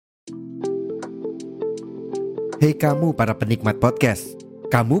Hei kamu para penikmat podcast,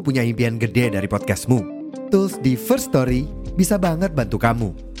 kamu punya impian gede dari podcastmu. Tools di First Story bisa banget bantu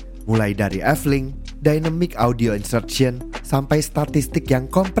kamu. Mulai dari F-Link, Dynamic Audio Insertion, sampai statistik yang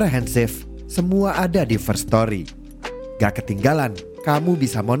komprehensif, semua ada di First Story. Gak ketinggalan, kamu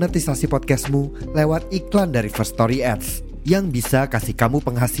bisa monetisasi podcastmu lewat iklan dari First Story Ads yang bisa kasih kamu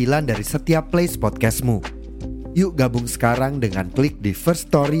penghasilan dari setiap place podcastmu. Yuk gabung sekarang dengan klik di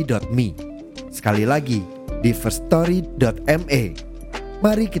firststory.me. Sekali lagi, di firststory.me.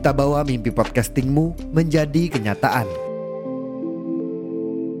 Mari kita bawa mimpi podcastingmu menjadi kenyataan.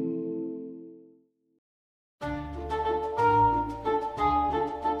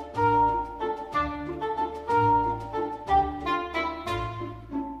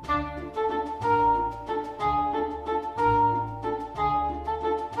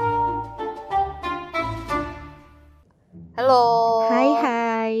 Halo. Hai.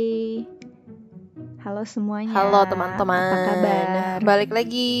 Halo semuanya. Halo teman-teman. Apa kabar? Balik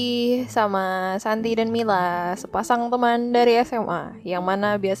lagi sama Santi dan Mila, sepasang teman dari SMA, yang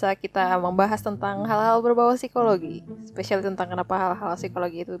mana biasa kita membahas tentang hal-hal berbau psikologi, spesial tentang kenapa hal-hal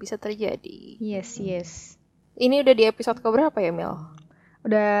psikologi itu bisa terjadi. Yes. Ini udah di episode keberapa ya, Mil?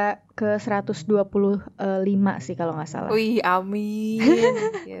 Udah ke 125 sih kalau nggak salah. Wih, amin.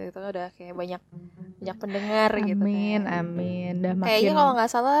 Ya, itu udah kayak banyak pendengar gitu kan. Amin. Udah makin. Kayaknya kalau nggak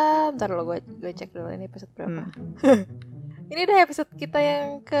salah, bentar lo gue cek dulu ini episode berapa. Ini udah episode kita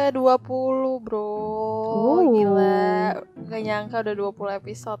yang ke-20, bro. Gila, gak nyangka udah 20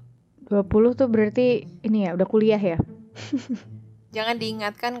 episode. 20 tuh berarti ini ya, udah kuliah ya? Jangan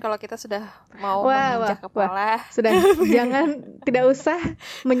diingatkan kalau kita sudah mau menginjak kepala. Sudah, jangan, tidak usah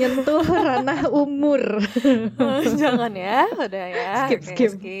menyentuh ranah umur. Jangan ya, udah ya.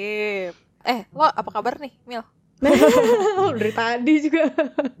 Skip. Lo apa kabar nih, Mil? Dari tadi juga.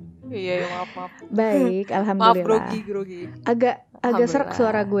 Iya, maaf. Baik, alhamdulillah. Maaf, grogi. Agak serak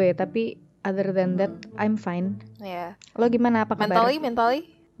suara gue, tapi other than that I'm fine. Iya. Lo gimana, apa kabar?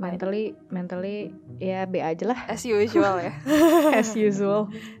 Mentally ya B aja lah. as usual ya. As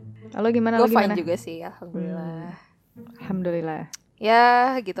usual. Lo gimana? Gue fine juga sih, alhamdulillah. Alhamdulillah.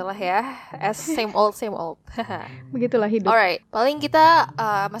 Ya, gitulah ya. As same old. Begitulah hidup. Alright, paling kita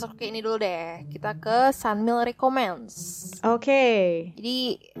masuk ke ini dulu deh. Kita ke Sunmil Recommends. Oke.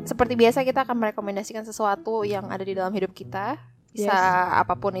 Jadi seperti biasa kita akan merekomendasikan sesuatu yang ada di dalam hidup kita. Bisa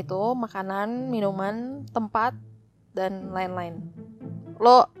apapun itu, makanan, minuman, tempat, dan lain-lain.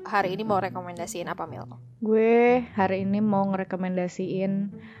 Lo hari ini mau rekomendasiin apa, Mil? Gue hari ini mau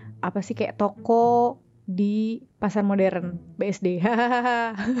ngerekomendasiin apa sih, kayak toko di pasar modern BSD.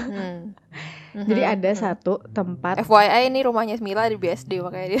 Jadi ada satu tempat. FYI ini rumahnya Mila di BSD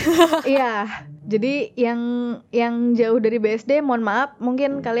makanya dia. Iya. Jadi yang jauh dari BSD, mohon maaf,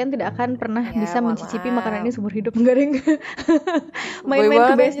 mungkin kalian tidak akan pernah bisa mencicipi makanan ini seumur hidup. Enggak.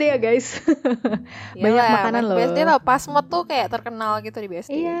 Main-main ke BSD ya, guys. Banyak makanan loh. BSD tau, Pasmod tuh kayak terkenal gitu di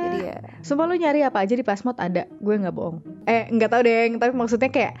BSD. Iya. Jadi ya. Sumpah lu nyari apa aja di Pasmod ada. Gue nggak bohong. Nggak tahu deh. Tapi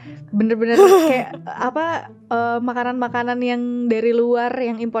maksudnya kayak bener-bener kayak apa, makanan-makanan yang dari luar,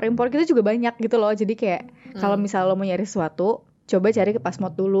 yang impor-impor gitu juga banyak gitu loh. Jadi kayak kalau misal lo mau nyari sesuatu, coba cari ke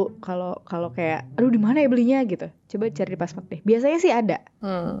Pasmod dulu. Kalau kayak aduh di mana ya belinya gitu, coba cari di Pasmod deh. Biasanya sih ada.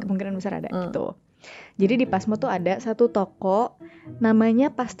 Kemungkinan besar ada gitu. Jadi di Pasmod tuh ada satu toko namanya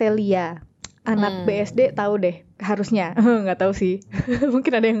Pastelia. Anak BSD tahu deh harusnya. Nggak tahu sih.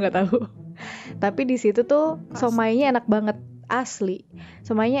 Mungkin ada yang nggak tahu. Tapi di situ tuh somainya enak banget, asli.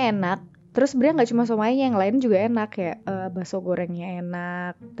 Somainya enak. Terus sebenarnya nggak cuma somainya, yang lain juga enak, kayak bakso gorengnya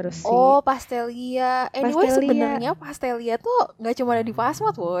enak. Terus Pastelia. Anyway, sebenarnya Pastelia tuh nggak cuma ada di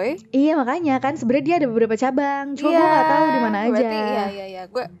Pasmod, boy. Iya, makanya kan sebenarnya dia ada beberapa cabang. Cuma gue nggak tahu di mana aja. Berarti iya.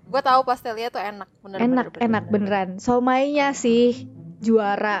 Gue tahu Pastelia tuh enak, enak beneran. Somainya sih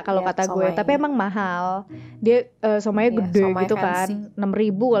juara kalau kata gue, tapi emang mahal. Dia somainya gede gitu fancy. Kan,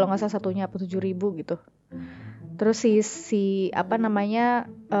 6.000 kalau nggak salah satunya, apa 7.000 gitu. Terus si apa namanya,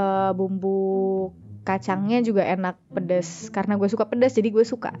 bumbu kacangnya juga enak, pedas. Karena gue suka pedas, jadi gue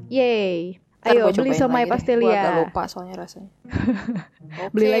suka. Yeay. Ayo beli somai Pastelia. Gue agak lupa soalnya rasanya.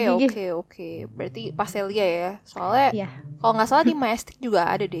 Beli lagi. Oke. Berarti Pastelia ya. Soalnya kalau nggak salah di Majestic juga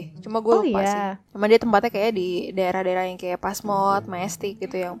ada deh. Cuma gue lupa sih. Cuma dia tempatnya kayak di daerah-daerah yang kayak Pasmod, Majestic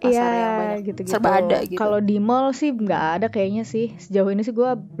gitu, yang pasar yang banyak gitu-gitu. Serba ada gitu. Kalau di mall sih nggak ada kayaknya sih. Sejauh ini sih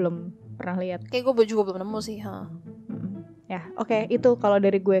gue belum pernah lihat. Kayak gue juga belum nemu sih. Ya, oke, itu kalau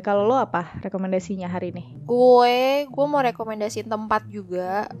dari gue. Kalau lo apa rekomendasinya hari ini? Gue mau rekomendasiin tempat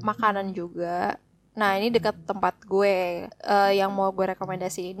juga, makanan juga. Nah, ini dekat tempat gue. Yang mau gue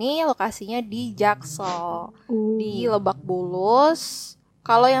rekomendasi ini lokasinya di Jaksel, di Lebak Bulus.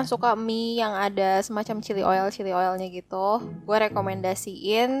 Kalau yang suka mie yang ada semacam chili oilnya gitu, gue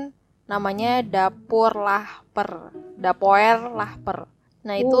rekomendasiin namanya Dapoer Lahper.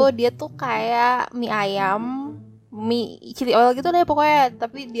 Nah itu dia tuh kayak mie ayam, mie chili oil gitu deh pokoknya.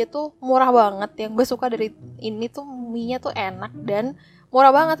 Tapi dia tuh murah banget. Yang gue suka dari ini tuh mie-nya tuh enak dan murah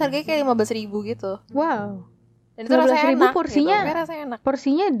banget. Harganya kayak 15.000 gitu. Wow. Dan itu rasanya enak porsinya, gitu. Rasanya enak.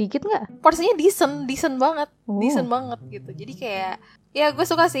 Porsinya dikit nggak? Porsinya decent banget. Decent banget gitu. Jadi kayak ya gue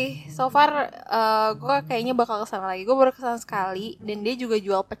suka sih. So far gue kayaknya bakal kesana lagi. Gue baru kesana sekali. Dan dia juga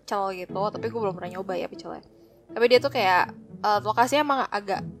jual pecel gitu. Tapi gue belum pernah nyoba ya pecelnya. Tapi dia tuh kayak lokasinya emang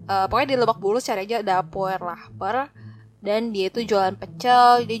agak pokoknya di Lebak Bulus, cari aja Dapoer Lahper. Dan dia itu jualan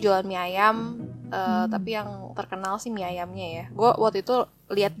pecel, dia jualan mie ayam. Tapi yang terkenal sih mie ayamnya ya. Gue waktu itu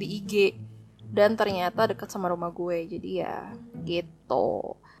lihat di IG dan ternyata deket sama rumah gue. Jadi ya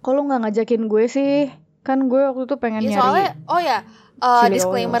gitu. Kalau nggak ngajakin gue sih, kan gue waktu itu pengen nyari. Soalnya chili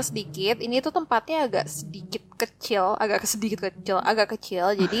disclaimer oil. sedikit, ini tuh tempatnya agak kecil.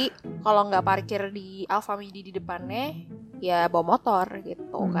 Jadi kalau nggak parkir di Alfamidi di depannya, ya bawa motor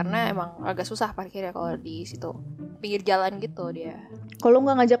gitu. Karena emang agak susah parkirnya kalau di situ. Pinggir jalan gitu dia. Kalau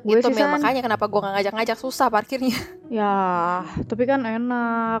nggak ngajak gue Itu sih, San. makanya kenapa gue nggak ngajak susah parkirnya. Ya, tapi kan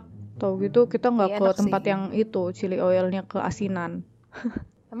enak. Tau gitu kita nggak ke tempat sih. yang itu chili oilnya keasinan.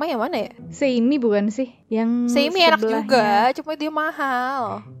 Emang yang mana ya? Seimi bukan sih? Yang Seimi enak sebelahnya. juga, cuma dia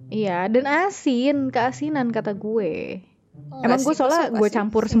mahal. Iya, dan keasinan kata gue. Enggak Emang gue sih, soalnya suka gue sih.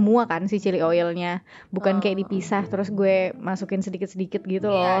 campur semua kan si chili oilnya. Bukan kayak dipisah terus gue masukin sedikit-sedikit gitu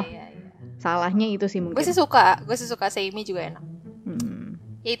loh. Iya. Salahnya itu sih mungkin. Gue sih suka Seimi juga enak.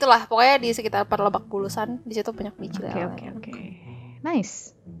 Ya itulah, pokoknya di sekitar Lebak Bulusan, di situ banyak mie chili oil. Oke.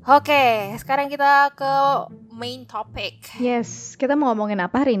 Nice. Oke, sekarang kita ke main topic. Yes, kita mau ngomongin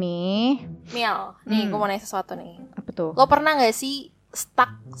apa hari ini? Mil, nih gue mau nanya sesuatu nih. Apa tuh? Lo pernah gak sih stuck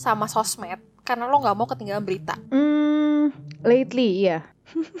sama sosmed karena lo gak mau ketinggalan berita? Lately, iya.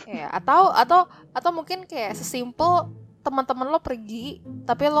 Ya, atau mungkin kayak sesimpel teman-teman lo pergi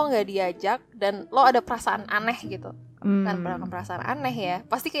tapi lo nggak diajak dan lo ada perasaan aneh gitu. Kan perasaan aneh ya,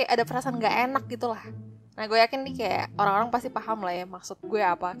 pasti kayak ada perasaan nggak enak gitulah. Nah gue yakin nih kayak orang-orang pasti paham lah ya maksud gue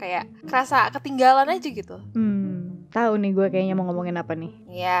apa, kayak kerasa ketinggalan aja gitu. Tahu nih gue kayaknya mau ngomongin apa nih.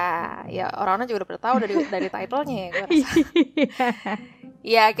 Ya orang-orang juga udah tahu dari title-nya ya gue rasa.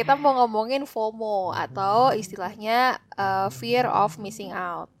 Ya kita mau ngomongin FOMO atau istilahnya fear of missing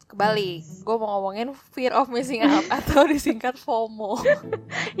out. Kebalik, gue mau ngomongin fear of missing out atau disingkat FOMO.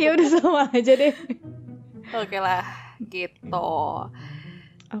 Ya udah sama aja deh. Oke lah, gitu.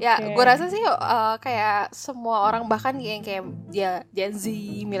 Ya, gue rasa sih kayak semua orang bahkan yang kayak Gen Z,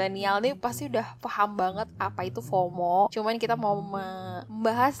 milenial nih pasti udah paham banget apa itu FOMO. Cuman kita mau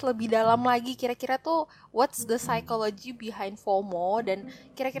membahas lebih dalam lagi kira-kira tuh what's the psychology behind FOMO dan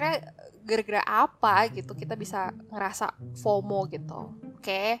kira-kira gara-gara apa gitu kita bisa ngerasa FOMO gitu.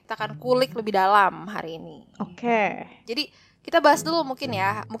 Oke, kita akan kulik lebih dalam hari ini. Oke. Jadi kita bahas dulu mungkin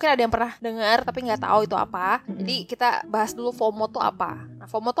ya. Mungkin ada yang pernah dengar tapi nggak tahu itu apa. Jadi kita bahas dulu FOMO tuh apa. Nah,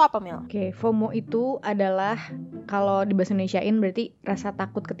 FOMO tuh apa, Mil? Oke, FOMO itu adalah kalau di bahasa Indonesiain berarti rasa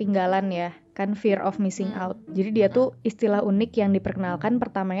takut ketinggalan ya. Kan fear of missing out. Jadi dia tuh istilah unik yang diperkenalkan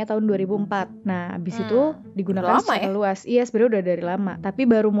pertamanya tahun 2004. Nah, abis itu digunakan secara luas. Iya, sebenarnya udah dari lama. Tapi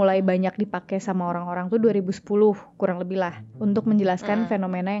baru mulai banyak dipakai sama orang-orang tuh 2010 kurang lebih lah. Untuk menjelaskan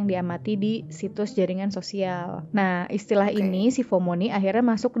fenomena yang diamati di situs jaringan sosial. Nah, istilah ini si FOMO nih akhirnya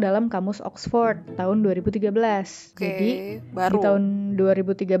masuk dalam kamus Oxford tahun 2013. Jadi baru. Di tahun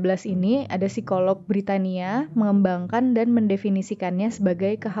 2013 ini ada psikolog Britania mengembangkan dan mendefinisikannya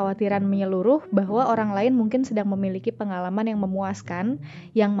sebagai kekhawatiran menyeluruh bahwa orang lain mungkin sedang memiliki pengalaman yang memuaskan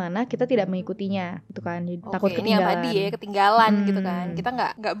yang mana kita tidak mengikutinya gitu kan. Jadi takut ketinggalan. Ini yang tadi ya, ketinggalan gitu kan. Kita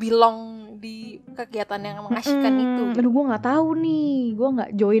nggak belong di kegiatan yang mengasyikkan itu. Aduh, gue nggak tahu nih, gue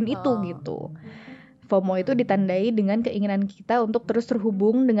nggak join itu gitu. FOMO itu ditandai dengan keinginan kita untuk terus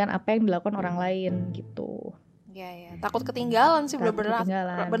terhubung dengan apa yang dilakukan orang lain gitu. Ya, takut ketinggalan sih,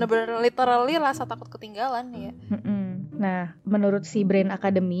 bener-bener literally rasa takut ketinggalan ya. Nah, menurut si Brain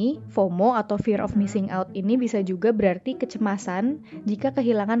Academy, FOMO atau fear of missing out ini bisa juga berarti kecemasan jika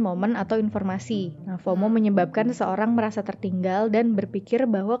kehilangan momen atau informasi. Nah, FOMO menyebabkan seseorang merasa tertinggal dan berpikir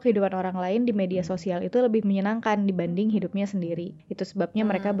bahwa kehidupan orang lain di media sosial itu lebih menyenangkan dibanding hidupnya sendiri. Itu sebabnya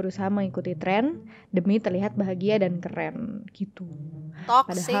mereka berusaha mengikuti tren demi terlihat bahagia dan keren gitu.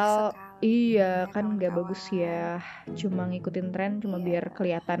 Toxic Padahal sekali. Iya kan gak bagus ya. Cuma ngikutin tren cuma biar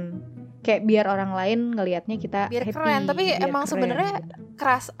kelihatan, kayak biar orang lain ngelihatnya kita biar happy. keren. Tapi biar emang keren. sebenarnya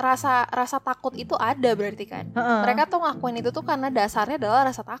rasa takut itu ada berarti kan. Mereka tuh ngakuin itu tuh karena dasarnya adalah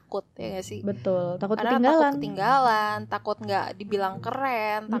rasa takut, ya gak sih? Betul, takut Karena ketinggalan. takut ketinggalan, takut nggak dibilang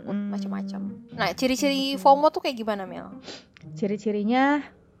keren, takut macam-macam. Nah, ciri-ciri FOMO tuh kayak gimana, Mel? Ciri-cirinya,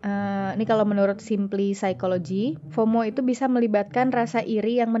 ini kalau menurut Simply Psychology, FOMO itu bisa melibatkan rasa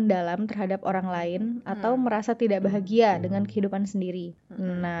iri yang mendalam terhadap orang lain atau merasa tidak bahagia dengan kehidupan sendiri.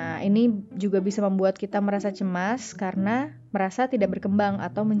 Nah, ini juga bisa membuat kita merasa cemas karena merasa tidak berkembang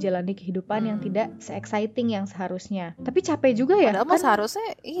atau menjalani kehidupan yang tidak se-exciting yang seharusnya. Tapi capek juga ya. Padahal mah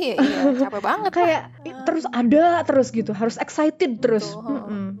seharusnya iya capek banget kayak terus ada terus gitu, harus excited terus.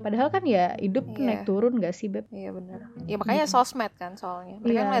 Betul. Padahal kan ya hidup naik turun gak sih, Beb? Iya benar. Ya makanya sosmed kan soalnya.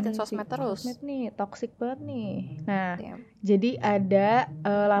 Mereka ngeliatin sosmed terus. Sosmed nih toxic banget nih. Nah, jadi ada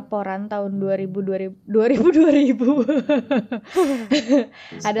laporan tahun 2000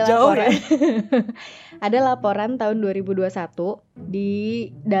 ada laporan ada laporan tahun 2021 di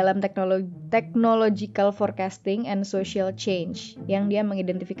dalam Technological Forecasting and Social Change yang dia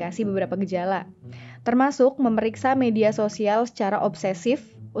mengidentifikasi beberapa gejala, termasuk memeriksa media sosial secara obsesif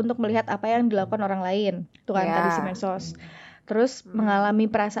untuk melihat apa yang dilakukan orang lain. Itu kan tadi si medsos. Terus mengalami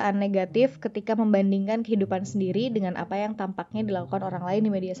perasaan negatif ketika membandingkan kehidupan sendiri dengan apa yang tampaknya dilakukan orang lain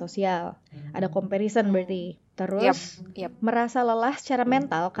di media sosial. Ada comparison berarti. Terus merasa lelah secara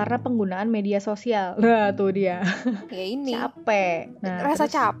mental karena penggunaan media sosial. Nah, tuh dia. Ya ini. Capek. Nah, rasa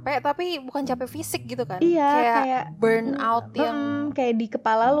capek tapi bukan capek fisik gitu kan. Iya, kayak burnout yang kayak di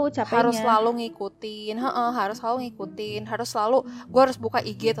kepala lu capeknya. Harus selalu ngikutin, harus selalu gue harus buka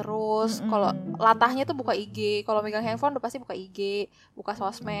IG terus. Kalau latahnya tuh buka IG, kalau megang handphone udah pasti buka IG, buka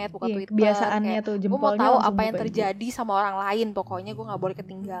sosmed, buka Twitter. Kebiasaannya tuh jempolnya. Gue mau tahu apa yang terjadi sama orang lain, pokoknya gue nggak boleh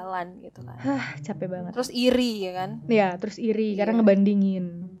ketinggalan gitu kan. Capek banget. Terus iri ya kan? Iya, terus iri karena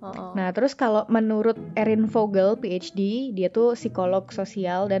ngebandingin. Nah, terus kalau menurut Erin Vogel, PhD, dia tuh psikolog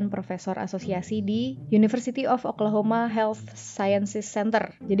sosial dan profesor asosiasi di University of Oklahoma Health Sciences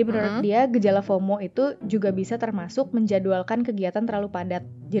Center. Jadi menurut dia gejala FOMO itu juga bisa termasuk menjadwalkan kegiatan terlalu padat.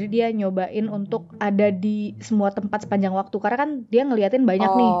 Jadi dia nyobain untuk ada di semua tempat sepanjang waktu karena kan dia ngeliatin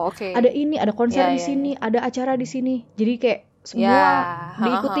banyak nih. Ada ini, ada konser di sini, ada acara di sini. Jadi kayak semua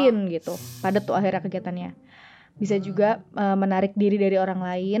diikutin gitu. Padat tuh akhirnya kegiatannya. Bisa juga menarik diri dari orang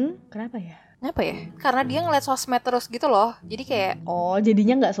lain. Kenapa ya? Karena dia ngeliat sosmed terus gitu loh. Jadi kayak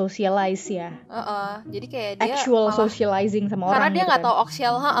jadinya nggak socialize ya. Jadi kayak dia actual socializing sama orang. Karena dia nggak gitu tahu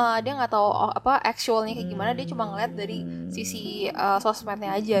dia nggak tahu apa actualnya kayak gimana. Dia cuma ngeliat dari sisi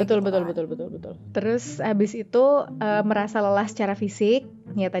sosmednya aja. Betul. Gitu. Terus habis itu merasa lelah secara fisik.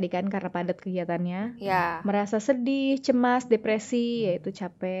 Ya tadi kan karena padat kegiatannya. Ya. Merasa sedih, cemas, depresi, yaitu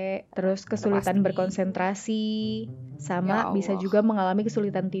capek. Terus kesulitan berkonsentrasi, sama bisa juga mengalami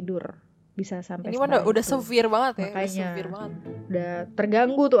kesulitan tidur. Bisa sampai ini udah severe banget ya. Makanya udah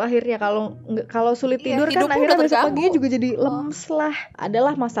terganggu tuh akhirnya. Kalau sulit tidur kan akhirnya besok paginya juga jadi lemes lah.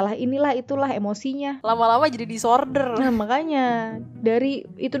 Adalah masalah inilah itulah emosinya. Lama-lama jadi disorder. Nah makanya dari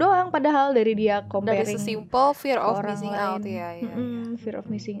itu doang, padahal dari dia comparing. Dari sesimpel fear of missing out ya. Fear of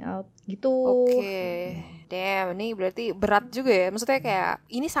missing out gitu. Oke. Damn, ini berarti berat juga ya. Maksudnya kayak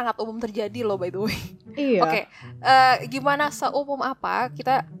ini sangat umum terjadi loh by the way. Iya. Oke. Gimana seumum apa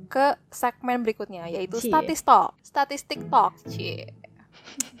kita ke segmen berikutnya yaitu statistik talk.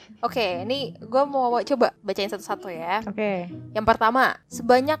 Oke, ini gue mau coba bacain satu-satu ya. Oke. Yang pertama,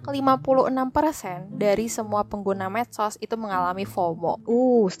 sebanyak 56% dari semua pengguna medsos itu mengalami FOMO.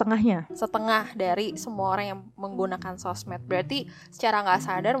 Setengahnya. Setengah dari semua orang yang menggunakan sosmed. Berarti secara gak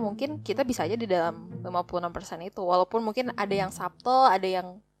sadar mungkin kita bisa aja di dalam 56% itu. Walaupun mungkin ada yang subtle, ada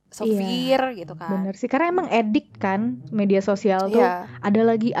yang severe gitu kan. Bener sih, karena emang addict kan media sosial tuh. Ada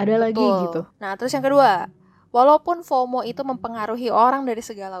lagi gitu. Nah, terus yang kedua, walaupun FOMO itu mempengaruhi orang dari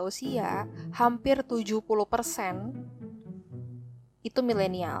segala usia, hampir 70% itu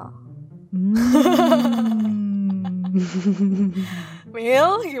milenial. Mil,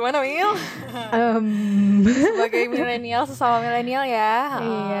 gimana Mil? Sebagai milenial, sesama milenial ya.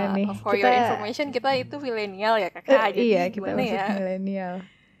 Iya nih. For your information, kita itu milenial ya kakak. Iya, kita masuk milenial.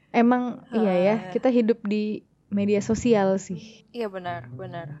 Emang iya ya, kita hidup di media sosial sih. Iya benar.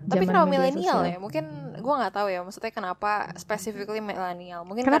 Tapi kenapa milenial ya? Mungkin gue nggak tahu ya. Maksudnya kenapa specifically milenial?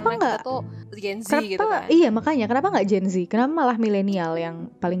 Mungkin kenapa karena kita tuh Gen Z gitu kan? Iya makanya kenapa nggak Gen Z? Kenapa malah milenial yang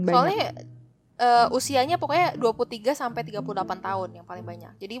paling banyak? Soalnya usianya pokoknya 23 sampai 38 tahun yang paling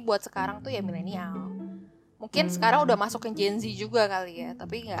banyak. Jadi buat sekarang tuh ya milenial. Mungkin sekarang udah masuk ke Gen Z juga kali ya.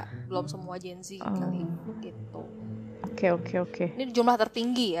 Tapi belum semua Gen Z kali gitu. Oke. Ini jumlah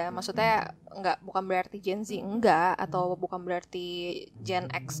tertinggi ya, maksudnya bukan berarti Gen Z enggak, atau bukan berarti Gen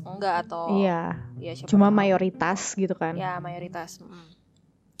X enggak, atau Iya. ya siapa Cuma tahu. mayoritas gitu kan. Ya mayoritas.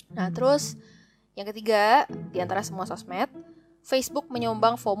 Nah terus yang ketiga, di antara semua sosmed, Facebook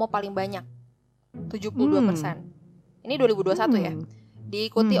menyumbang FOMO paling banyak, 72%. Ini 2021 ya.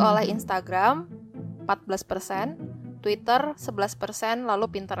 Diikuti oleh Instagram 14%, Twitter 11%, lalu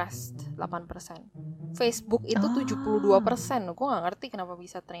Pinterest 8%. Facebook itu 72%. Gue gak ngerti kenapa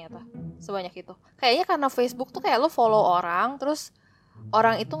bisa ternyata sebanyak itu. Kayaknya karena Facebook tuh kayak lo follow orang, terus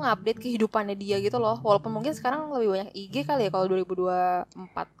orang itu ngupdate kehidupannya dia gitu loh. Walaupun mungkin sekarang lebih banyak IG kali ya kalau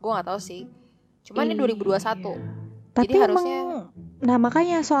 2024. Gue gak tahu sih. Cuma ini 2021. Tapi jadi harusnya nah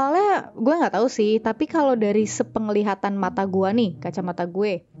makanya soalnya gue nggak tahu sih, tapi kalau dari sepenglihatan mata gue nih, kacamata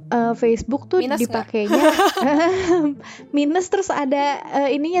gue, Facebook tuh minus dipakainya minus, terus ada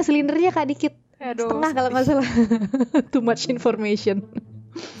ininya, silindernya Kak dikit. Setengah kalau nggak salah. Too much information.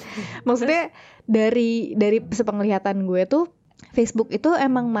 Maksudnya dari sepenglihatan gue tuh Facebook itu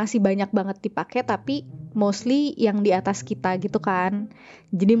emang masih banyak banget dipakai, tapi mostly yang di atas kita gitu kan.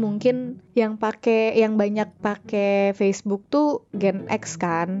 Jadi mungkin yang banyak pakai Facebook tuh Gen X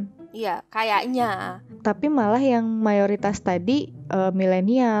kan. Iya, kayaknya. Tapi malah yang mayoritas tadi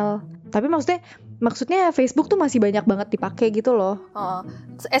milenial. Tapi maksudnya Facebook tuh masih banyak banget dipakai gitu loh.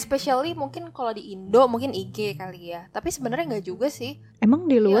 Especially mungkin kalau di Indo mungkin IG kali ya. Tapi sebenarnya nggak juga sih. Emang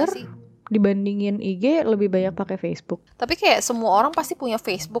di luar sih? Dibandingin IG lebih banyak pakai Facebook. Tapi kayak semua orang pasti punya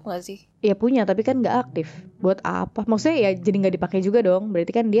Facebook nggak sih? Ya punya, tapi kan nggak aktif. Buat apa? Maksudnya ya jadi nggak dipakai juga dong.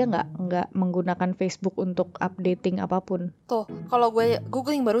 Berarti kan dia nggak menggunakan Facebook untuk updating apapun. Tuh, kalau gue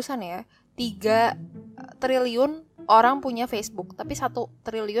googling barusan ya, 3 triliun orang punya Facebook, tapi 1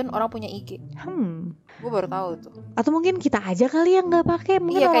 triliun orang punya IG. Gue baru tahu tuh. Atau mungkin kita aja kali yang nggak pakai,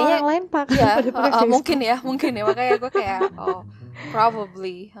 mungkin orang lain pakai. Iya, mungkin ya. Makanya gue kayak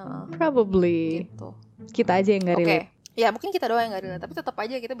probably. Gitu. Kita aja yang nggak relate. Ya mungkin kita doang yang nggak relate, tapi tetap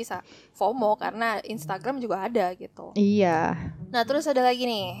aja kita bisa FOMO karena Instagram juga ada gitu. Iya. Nah terus ada lagi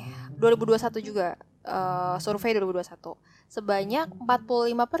nih 2021 juga, survei 2021. Sebanyak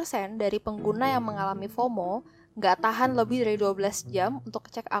 45% dari pengguna yang mengalami FOMO nggak tahan lebih dari 12 jam untuk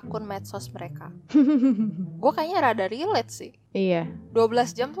cek akun medsos mereka. Gue kayaknya rada relate sih. Iya.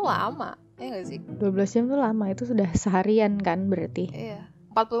 12 jam tuh lama, ya nggak sih? 12 jam tuh lama, itu sudah seharian kan berarti. Iya.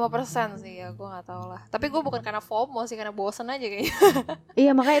 45% sih ya, gue nggak tahu lah. Tapi gue bukan karena FOMO sih, karena bosen aja kayaknya.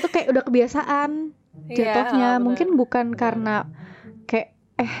 Iya, makanya itu kayak udah kebiasaan jatuhnya. Mungkin bukan karena kayak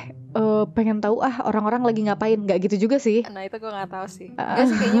pengen tahu orang-orang lagi ngapain, nggak gitu juga sih. Nah itu gue nggak tahu sih. Enggak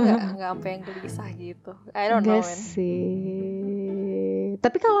sih, kayaknya nggak sampai yang gelisah gitu. I don't know man. Sih.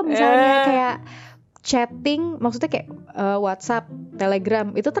 Tapi kalau misalnya kayak chatting, maksudnya kayak WhatsApp, Telegram,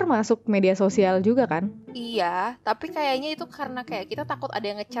 itu termasuk media sosial juga kan? Iya, tapi kayaknya itu karena kayak kita takut ada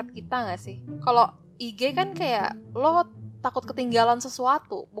yang ngechat kita nggak sih? Kalau IG kan kayak lo takut ketinggalan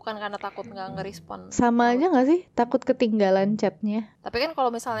sesuatu, bukan karena takut nggak ngerespon. Sama aja nggak sih? Takut ketinggalan chatnya. Tapi kan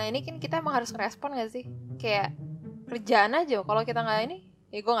kalau misalnya ini kan kita emang harus ngerespon nggak sih? Kayak kerjaan aja. Kalau kita nggak ini,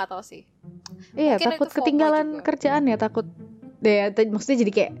 ya gue nggak tahu sih. Iya, mungkin takut ketinggalan kerjaan ya, takut. Ya, maksudnya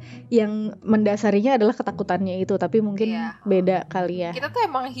jadi kayak yang mendasarinya adalah ketakutannya itu, tapi mungkin beda kali ya. Kita tuh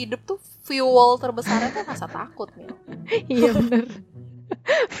emang hidup tuh fuel terbesarnya tuh rasa takut nih. Iya bener.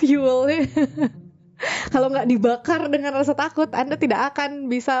 Fuelnya. Kalau nggak dibakar dengan rasa takut, Anda tidak akan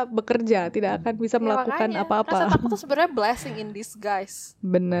bisa bekerja, tidak akan bisa melakukan apa-apa. Rasa takut tuh sebenarnya blessing in disguise.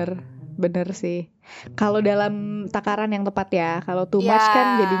 Bener sih. Kalau dalam takaran yang tepat ya. Kalau too much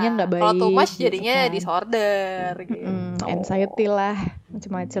kan jadinya nggak baik. Kalau too much jadinya gitu kan. disorder gitu. Anxiety lah,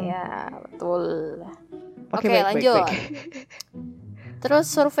 macam-macam. Ya betul. Oke, baik, lanjut. baik. Terus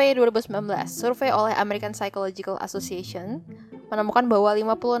survei 2019, survei oleh American Psychological Association menemukan bahwa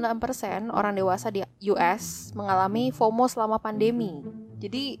 56% orang dewasa di US mengalami FOMO selama pandemi.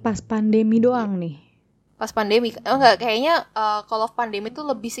 Jadi pas pandemi doang nih. Pas pandemi, enggak, kayaknya kalau pandemi itu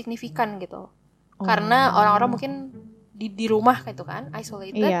lebih signifikan gitu. Karena orang-orang mungkin di rumah gitu kan,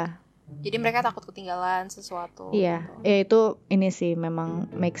 isolated. Iya. Jadi mereka takut ketinggalan sesuatu. Iya, gitu. Ya itu ini sih memang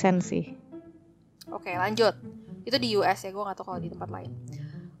make sense sih. Oke, lanjut. Itu di US ya, gue gak tahu kalau di tempat lain.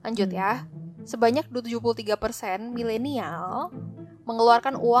 Lanjut ya. Sebanyak 73% milenial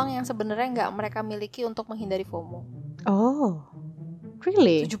mengeluarkan uang yang sebenarnya nggak mereka miliki untuk menghindari FOMO. Oh,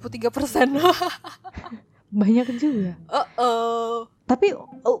 really? 73%. Banyak juga. Tapi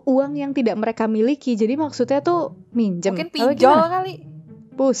uang yang tidak mereka miliki, jadi maksudnya tuh minjem. Mungkin pinjol kali.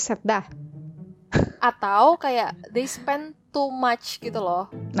 Buset dah. Atau kayak they spend too much gitu loh.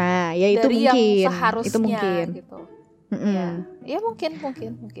 Nah, ya itu dari mungkin. Yang seharusnya itu mungkin. gitu. Ya mungkin.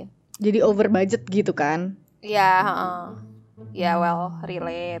 Jadi over budget gitu kan? Ya, ya well,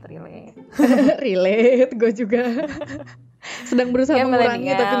 relate. Relate, gue juga sedang berusaha Ya, mengurangi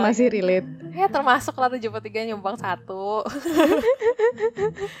milenial, tapi masih kan. relate. Ya termasuk lah 73 nyumbang 1.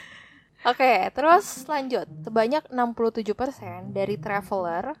 Oke, terus lanjut. Sebanyak 67% dari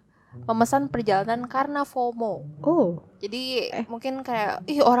traveler memesan perjalanan karena FOMO. Oh, Jadi mungkin kayak,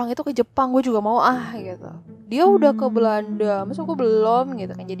 ih orang itu ke Jepang, gue juga mau gitu. Dia udah ke Belanda, masa gue belum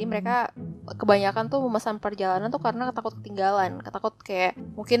gitu kan. Jadi mereka kebanyakan tuh memesan perjalanan tuh karena takut ketinggalan, takut kayak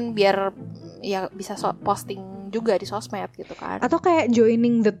mungkin biar ya bisa posting juga di sosmed gitu kan. atau kayak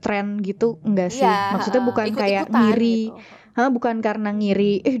joining the trend gitu, enggak sih? Iya, Maksudnya bukan kayak ikut-ikutan ngiri, gitu. bukan karena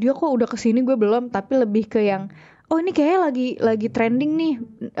ngiri. Dia kok udah kesini gue belum, tapi lebih ke yang oh ini kayak lagi trending nih,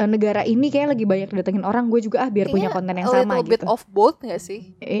 negara ini kayak lagi banyak didatengin orang, gue juga biar punya konten yang sama a little bit gitu. of both gak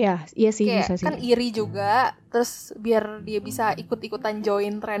sih? Iya sih, Kayak bisa sih. kan iri juga, terus biar dia bisa ikut-ikutan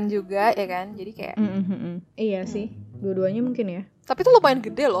join tren juga ya kan. Jadi kayak Iya sih, dua-duanya mungkin ya. Tapi itu lumayan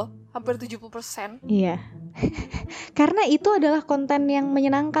gede loh, hampir 70%. Iya. Karena itu adalah konten yang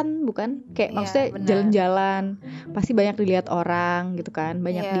menyenangkan, bukan? Kayak maksudnya bener. jalan-jalan pasti banyak dilihat orang gitu kan,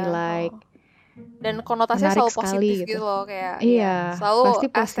 banyak di like. Dan konotasinya Menarik selalu positif sekali gitu loh, kayak selalu selalu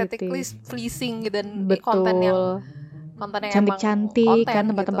positif. aesthetically pleasing gitu, dan Betul. konten yang cantik-cantik kan,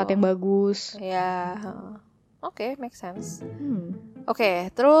 konten tempat-tempat gitu. yang bagus. Iya. Oke, make sense.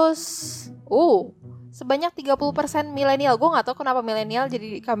 Oke, terus sebanyak 30% milenial. Gue nggak tahu kenapa milenial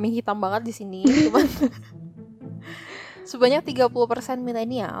jadi kambing hitam banget di sini. Cuman sebanyak 30%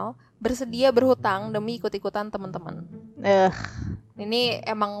 milenial bersedia berhutang demi ikut-ikutan teman-teman. Ini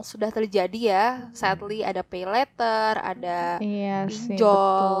emang sudah terjadi ya. Sadly ada pay letter, ada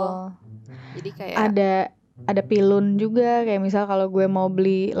pinjol. Jadi kayak ada pilun juga, kayak misal kalau gue mau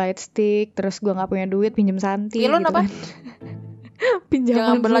beli light stick terus gue nggak punya duit, pinjem Santi. Pilun gitu apa? Kan. Pinjaman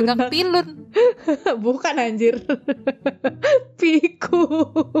jangan berlagak lunak. pilun. Bukan anjir.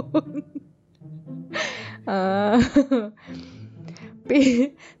 Pikun.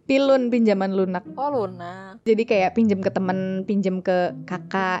 Pilun, pinjaman lunak. Oh, lunak. Jadi kayak pinjem ke temen, pinjem ke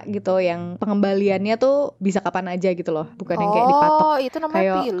kakak gitu, yang pengembaliannya tuh bisa kapan aja gitu loh, bukan yang kayak dipatok. Oh, itu namanya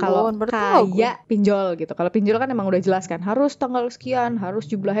kayak pilun. Kalau kayak pinjol gitu. Kalau pinjol kan emang udah jelas kan, harus tanggal sekian, harus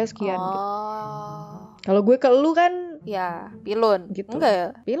jumlahnya sekian gitu. Kalau gue ke lu kan ya pilun gitu. Enggak ya?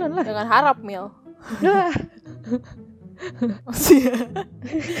 Pilun lah. Dengan harap Mil.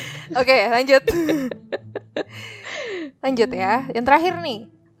 Oke, lanjut. Lanjut ya. Yang terakhir nih,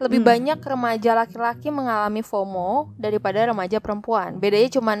 lebih banyak remaja laki-laki mengalami FOMO daripada remaja perempuan.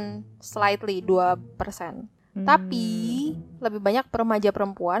 Bedanya cuman slightly 2%. Tapi lebih banyak remaja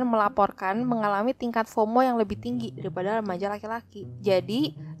perempuan melaporkan mengalami tingkat FOMO yang lebih tinggi daripada remaja laki-laki.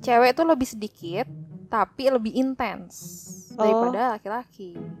 Jadi cewek tuh lebih sedikit tapi lebih intens daripada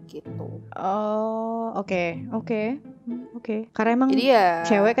laki-laki gitu. Oke. Karena emang jadi ya,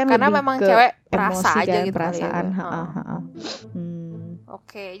 cewek kan karena lebih memang ke cewek emosi rasa aja kan, gitu perasaan.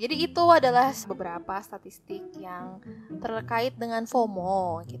 Oke, jadi itu adalah beberapa statistik yang terkait dengan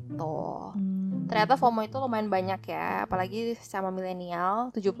FOMO gitu. Ternyata FOMO itu lumayan banyak ya, apalagi sama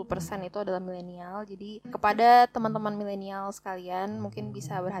milenial. 70% itu adalah milenial. Jadi kepada teman-teman milenial sekalian mungkin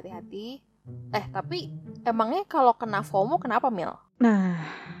bisa berhati-hati. Tapi emangnya kalau kena FOMO kenapa, Mil? Nah,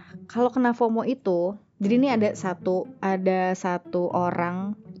 kalau kena FOMO itu, jadi ini ada satu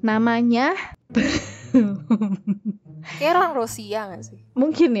orang namanya kayak orang Rusia nggak sih?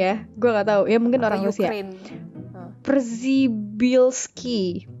 Mungkin ya, gue nggak tahu. Ya mungkin orang Ukraine. Rusia.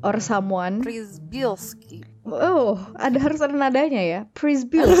 Przybylski or someone. Przybylski. Harus ada nadanya ya.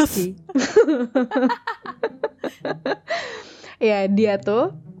 Przybylski. Ya, dia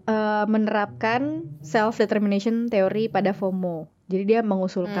tuh menerapkan self-determination teori pada FOMO. Jadi dia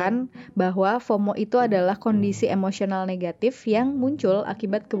mengusulkan bahwa FOMO itu adalah kondisi emosional negatif yang muncul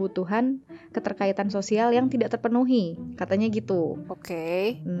akibat kebutuhan keterkaitan sosial yang tidak terpenuhi. Katanya gitu.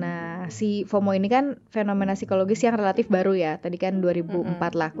 Oke. Nah, si FOMO ini kan fenomena psikologis yang relatif baru ya. Tadi kan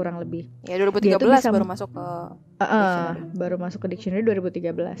 2004 lah kurang lebih. Ya 2013 baru masuk ke dictionary. Baru masuk ke dictionary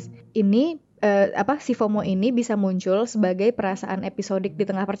 2013. Ini si FOMO ini bisa muncul sebagai perasaan episodik di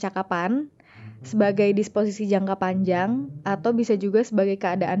tengah percakapan, sebagai disposisi jangka panjang, atau bisa juga sebagai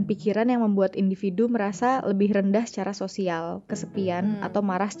keadaan pikiran yang membuat individu merasa lebih rendah secara sosial, kesepian, atau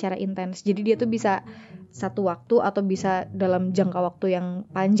marah secara intens. Jadi dia tuh bisa satu waktu atau bisa dalam jangka waktu yang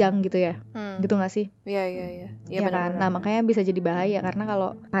panjang gitu ya. Gitu gak sih? Iya. Ya kan? Nah makanya bisa jadi bahaya, karena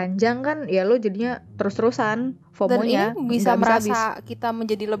kalau panjang kan ya lo jadinya terus-terusan FOMO-nya. Dan ini bisa merasa kita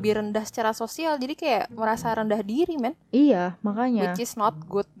menjadi lebih rendah secara sosial. Jadi kayak merasa rendah diri, men. Iya, makanya. Which is not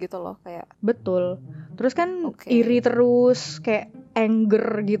good gitu loh, kayak. Betul. Terus kan iri terus, kayak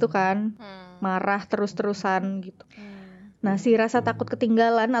anger gitu kan. marah terus-terusan gitu. Nah, si rasa takut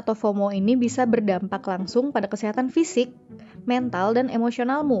ketinggalan atau FOMO ini bisa berdampak langsung pada kesehatan fisik, mental, dan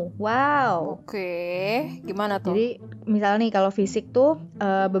emosionalmu. Wow. Oke, gimana tuh? Jadi, misal nih kalau fisik tuh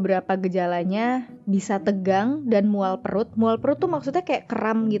beberapa gejalanya bisa tegang dan mual perut. Mual perut tuh maksudnya kayak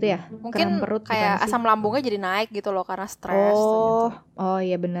kram gitu ya? Mungkin Kram perut kayak asam lambungnya jadi naik gitu loh karena stres. Oh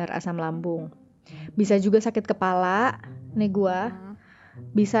iya benar, asam lambung. Bisa juga sakit kepala, nih gua.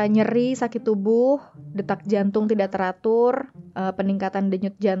 Bisa nyeri, sakit tubuh, detak jantung tidak teratur, peningkatan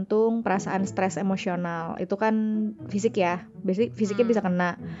denyut jantung, perasaan stres emosional. Itu kan fisik ya, fisiknya bisa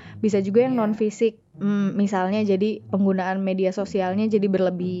kena. Bisa juga yang non fisik, misalnya jadi penggunaan media sosialnya jadi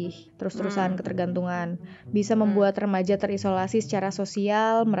berlebih, terus-terusan ketergantungan. Bisa membuat remaja terisolasi secara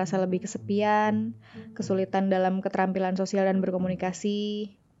sosial, merasa lebih kesepian, kesulitan dalam keterampilan sosial dan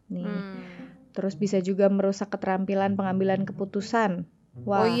berkomunikasi. Terus bisa juga merusak keterampilan pengambilan keputusan.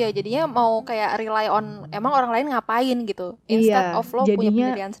 Wah. Oh iya, jadinya mau kayak rely on emang orang lain ngapain gitu, instead of lo punya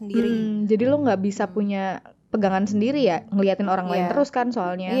pendirian sendiri. Jadi lo nggak bisa punya pegangan sendiri ya, ngeliatin orang lain terus kan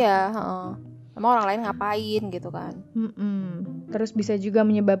soalnya. Iya, emang orang lain ngapain gitu kan. Terus bisa juga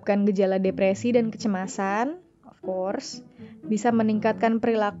menyebabkan gejala depresi dan kecemasan, of course. Bisa meningkatkan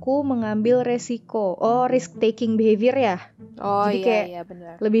perilaku mengambil resiko. Oh, risk taking behavior ya. Oh jadi kayak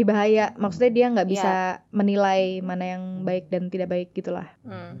benar. Lebih bahaya. Maksudnya dia nggak bisa menilai mana yang baik dan tidak baik gitulah.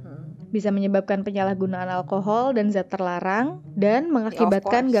 Bisa menyebabkan penyalahgunaan alkohol dan zat terlarang dan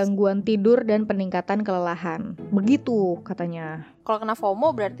mengakibatkan gangguan tidur dan peningkatan kelelahan. Begitu katanya. Kalau kena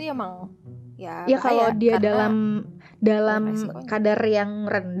FOMO berarti emang ya kalau dia dalam kadar yang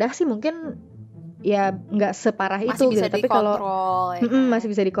rendah sih mungkin ya nggak separah masih itu bisa gitu. Tapi kalau masih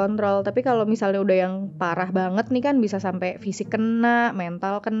bisa dikontrol. Tapi kalau misalnya udah yang parah banget nih kan bisa sampai fisik kena,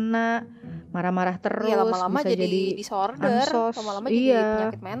 mental kena, marah-marah terus, lama-lama bisa jadi disorder, lama-lama jadi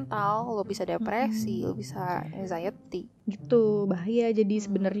penyakit mental, lo bisa depresi, lo bisa anxiety. Gitu, bahaya jadi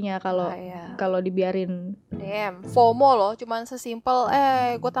sebenarnya kalau dibiarin. FOMO loh, cuman sesimpel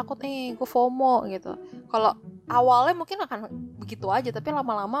gue takut nih, gue FOMO gitu. Kalau awalnya mungkin akan begitu aja, tapi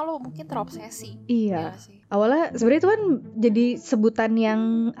lama-lama lo mungkin terobsesi. Iya. Awalnya sebenarnya itu kan jadi sebutan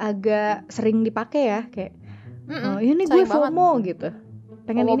yang agak sering dipakai ya, kayak ini gue FOMO banget. Gitu.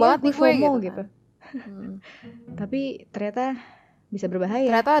 Pengen FOMO ini gue FOMO gitu. Tapi ternyata bisa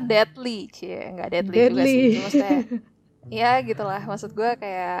berbahaya. Ternyata deadly, nggak deadly juga sih, maksudnya. Ya gitulah, maksud gue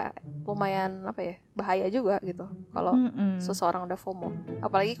kayak lumayan bahaya juga gitu kalau seseorang udah FOMO,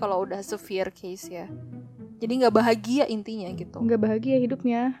 apalagi kalau udah severe case ya. Jadi nggak bahagia intinya gitu. Nggak bahagia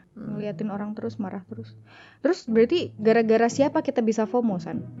hidupnya, ngeliatin orang terus, marah terus. Terus berarti gara-gara siapa kita bisa FOMO,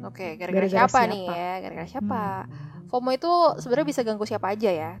 San? Oke, gara-gara siapa nih ya? Gara-gara siapa? FOMO itu sebenarnya bisa ganggu siapa aja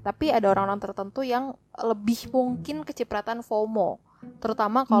ya. Tapi ada orang-orang tertentu yang lebih mungkin kecipratan FOMO,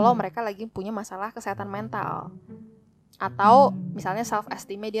 terutama kalau mereka lagi punya masalah kesehatan mental. Atau misalnya self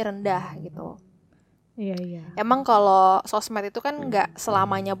esteemnya dia rendah gitu. Iya. Emang kalau sosmed itu kan nggak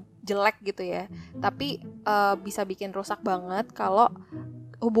selamanya jelek gitu ya, tapi bisa bikin rusak banget kalau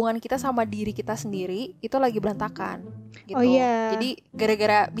hubungan kita sama diri kita sendiri itu lagi berantakan gitu. Jadi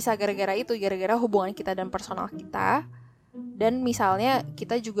gara-gara hubungan kita dan personal kita. Dan misalnya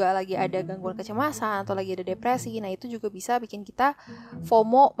kita juga lagi ada gangguan kecemasan atau lagi ada depresi, nah itu juga bisa bikin kita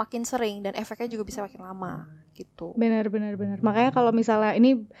FOMO makin sering dan efeknya juga bisa makin lama gitu. Benar. Makanya kalau misalnya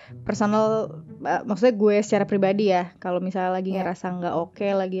ini personal, maksudnya gue secara pribadi ya, kalau misalnya lagi ngerasa nggak oke,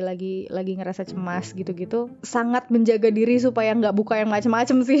 lagi ngerasa cemas gitu-gitu, sangat menjaga diri supaya nggak buka yang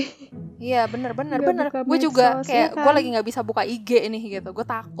macem-macem sih. Iya benar. Gue juga kayak gue lagi nggak bisa buka IG nih gitu, gue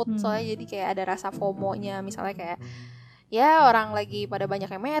takut soalnya jadi kayak ada rasa FOMO-nya, misalnya kayak ya orang lagi pada banyak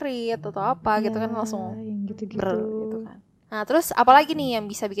yang merit atau apa gitu kan, langsung gitu kan. Nah terus apalagi nih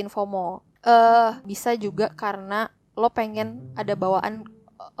yang bisa bikin FOMO? Bisa juga karena lo pengen ada bawaan,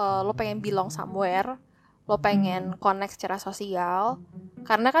 lo pengen belong somewhere, lo pengen connect secara sosial.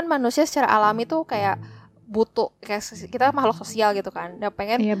 Karena kan manusia secara alami tuh kayak butuh, kayak kita makhluk sosial gitu kan, dan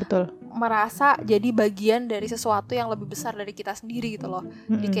pengen merasa jadi bagian dari sesuatu yang lebih besar dari kita sendiri gitu loh.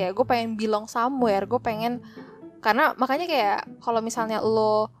 Jadi kayak gue pengen belong somewhere, gue pengen. Karena makanya kayak kalau misalnya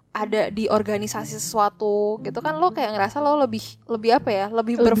lo ada di organisasi sesuatu gitu kan, lo kayak ngerasa lo lebih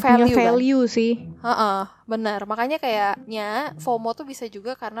bervalue kan? Value sih. Benar. Makanya kayaknya FOMO tuh bisa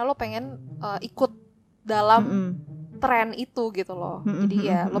juga karena lo pengen ikut dalam tren itu gitu loh. Jadi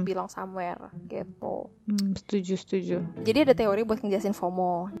ya lo belong somewhere gitu. Setuju. Jadi ada teori buat ngejelasin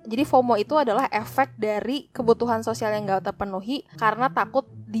FOMO. Jadi FOMO itu adalah efek dari kebutuhan sosial yang gak terpenuhi karena takut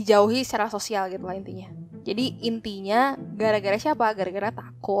dijauhi secara sosial gitu lah intinya. Jadi intinya gara-gara siapa? Gara-gara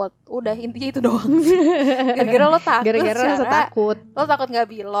takut. Udah, intinya itu doang. Gara-gara lo takut. Gara-gara rasa takut. Lo takut nggak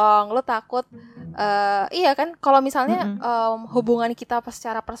belong, lo takut. Iya kan, kalau misalnya hubungan kita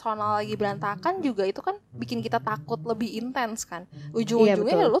secara personal lagi berantakan juga, itu kan bikin kita takut lebih intens kan.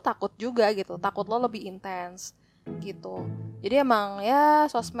 Ujung-ujungnya lo takut juga gitu. Takut lo lebih intens gitu. Jadi emang ya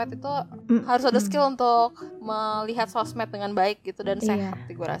sosmed itu harus ada skill untuk melihat sosmed dengan baik gitu dan sehat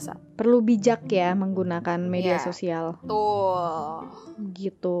gue rasa. Perlu bijak ya menggunakan media sosial. Tuh.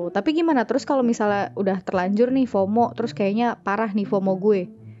 Gitu. Tapi gimana terus kalau misalnya udah terlanjur nih FOMO, terus kayaknya parah nih FOMO gue.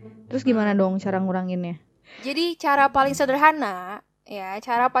 Terus gimana dong cara nguranginnya? Jadi cara paling sederhana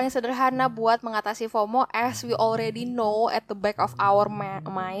buat mengatasi FOMO, as we already know at the back of our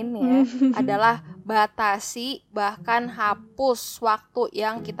mind ya, adalah batasi bahkan hapus waktu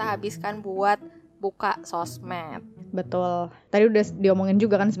yang kita habiskan buat buka sosmed. Betul. Tadi udah diomongin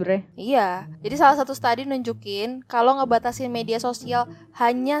juga kan sebenarnya. Iya. Jadi salah satu studi nunjukin kalau ngebatasin media sosial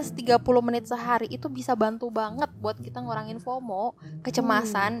hanya 30 menit sehari itu bisa bantu banget buat kita ngurangin FOMO,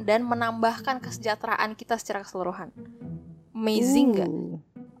 kecemasan dan menambahkan kesejahteraan kita secara keseluruhan. Amazing gak?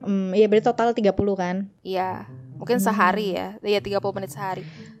 Iya berarti total 30 kan? Iya. Mungkin sehari ya. Iya 30 menit sehari.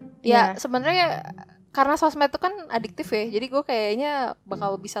 Ya sebenarnya karena sosmed itu kan adiktif ya, jadi gue kayaknya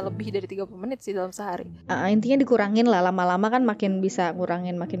bakal bisa lebih dari 30 menit sih dalam sehari. Intinya dikurangin lah, lama-lama kan makin bisa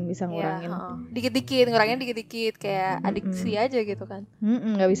ngurangin. Dikit-dikit, ngurangin dikit-dikit, kayak adiksi aja gitu kan.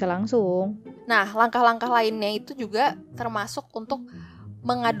 Gak bisa langsung. Nah, langkah-langkah lainnya itu juga termasuk untuk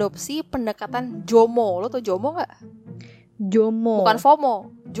mengadopsi pendekatan JOMO. Lo tau JOMO gak? JOMO. Bukan FOMO,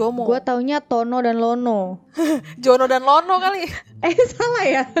 JOMO. Gue taunya Tono dan Lono. Jono dan Lono kali. Salah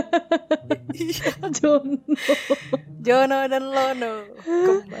ya? Jono dan Lono.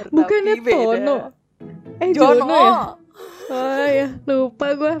 Bukannya Tono. Jono ya? Oh ya,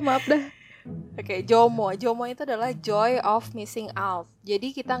 lupa gue, maaf dah. Oke, JOMO. JOMO itu adalah joy of missing out. Jadi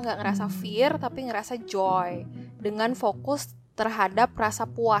kita gak ngerasa fear, tapi ngerasa joy. Dengan fokus terhadap rasa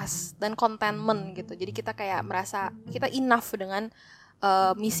puas dan contentment gitu. Jadi kita kayak merasa kita enough dengan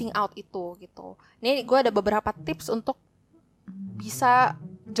missing out itu gitu. Ini gue ada beberapa tips untuk bisa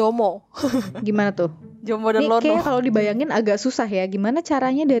JOMO. Gimana tuh? JOMO dan Lono. Kayak kalau dibayangin agak susah ya. Gimana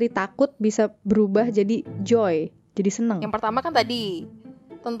caranya dari takut bisa berubah jadi joy, jadi seneng? Yang pertama kan tadi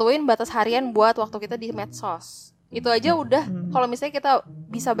tentuin batas harian buat waktu kita di medsos. Itu aja udah, kalau misalnya kita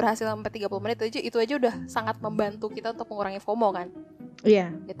bisa berhasil sampai 30 menit itu aja udah sangat membantu kita untuk mengurangi FOMO kan.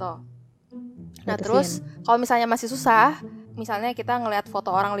 Iya. Gitu. Nah terus kalau misalnya masih susah, misalnya kita ngelihat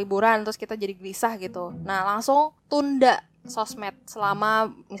foto orang liburan terus kita jadi gelisah gitu. Nah langsung tunda sosmed selama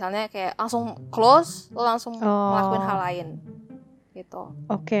misalnya kayak langsung close, lo langsung ngelakuin hal lain gitu.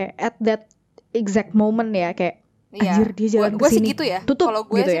 Oke, at that exact moment ya, kayak anjir dia jalan gue kesini, sih gitu ya. tutup kalau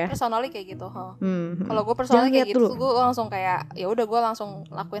gue gitu sih ya? personally kayak gitu. Kalau gue personally kayak gitu, gue langsung kayak ya udah, gue langsung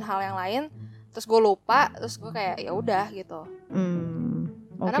lakuin hal yang lain, terus gue lupa, terus gue kayak ya udah gitu.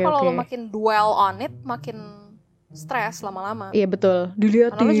 Karena kalau lo makin dwell on it, makin stres lama-lama. Iya betul.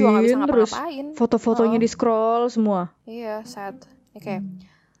 Dilihatin terus foto-fotonya di scroll semua. Iya, sad. Oke.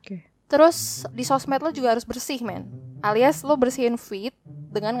 Terus di sosmed lo juga harus bersih, men. Alias lo bersihin feed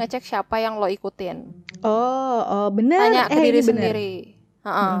dengan ngecek siapa yang lo ikutin. Oh benar. Tanya ke diri sendiri.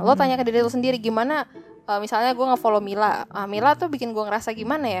 Lo tanya ke diri lo sendiri gimana. Misalnya gue nge-follow Mila. Mila tuh bikin gue ngerasa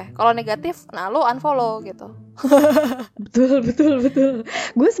gimana ya. Kalau negatif, nah lo unfollow gitu. Betul.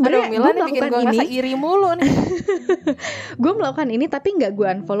 Gue sebenarnya Mila nih bikin gue ngerasa iri mulu nih. Gue melakukan ini tapi nggak gue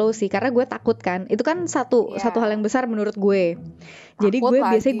unfollow sih, karena gue takut kan. Itu kan satu hal yang besar menurut gue. Jadi gue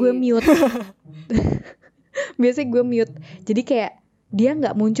biasanya gue mute. Jadi kayak dia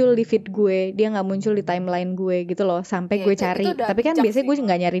nggak muncul di feed gue, dia nggak muncul di timeline gue gitu loh, sampai gue cari. Tapi kan biasanya gue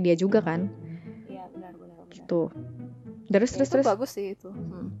nggak nyari dia juga kan. Gitu. Terus. Bagus sih itu.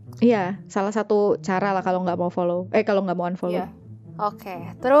 Iya, salah satu cara lah kalau nggak mau follow. Kalau nggak mau unfollow. Iya.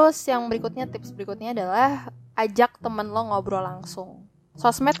 Oke. Terus yang berikutnya, tips berikutnya adalah ajak temen lo ngobrol langsung.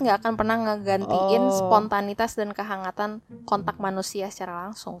 Sosmed nggak akan pernah ngegantiin spontanitas dan kehangatan kontak manusia secara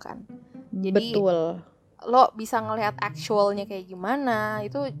langsung kan. Jadi betul. Lo bisa ngelihat actualnya kayak gimana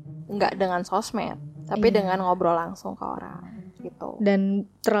itu nggak dengan sosmed, tapi dengan ngobrol langsung ke orang gitu. Dan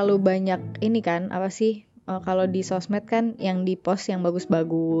terlalu banyak ini kan, apa sih? Kalau di sosmed kan yang di post yang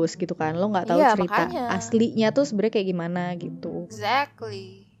bagus-bagus gitu kan, lo nggak tahu cerita aslinya tuh sebenarnya kayak gimana gitu.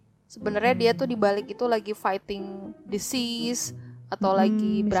 Exactly. Sebenarnya dia tuh dibalik itu lagi fighting disease atau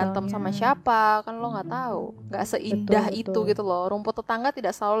lagi berantem sama siapa, kan lo nggak tahu. Nggak seindah itu gitu loh. Rumput tetangga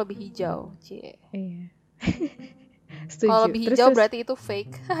tidak selalu lebih hijau. Cie. Iya. Kalau lebih hijau berarti itu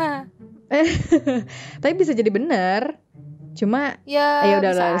fake. Tapi bisa jadi benar. Cuma ya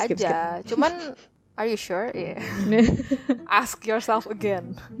udah bisa lah, skip. Cuman Are you sure? Yeah. Ask yourself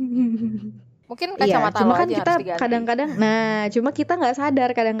again. Mungkin Iya, kacamata cuma lo kan aja yang kita harus diganti. kadang-kadang, cuma kita nggak sadar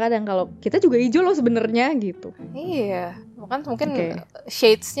kadang-kadang kalau kita juga hijau loh sebenarnya gitu. Iya, mungkin Oke.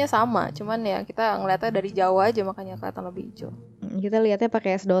 shades-nya sama, cuman ya kita ngeliatnya dari jauh aja makanya kelihatan lebih hijau. Kita lihatnya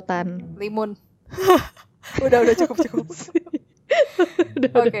pakai sedotan. Limun. udah cukup.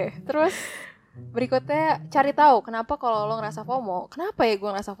 Oke, terus berikutnya cari tahu kenapa kalau lo ngerasa FOMO. Kenapa ya gue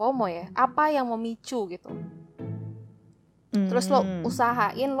ngerasa FOMO ya? Apa yang memicu gitu? Terus lo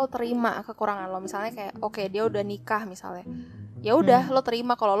usahain lo terima kekurangan lo. Misalnya kayak oke, dia udah nikah misalnya. Ya udah lo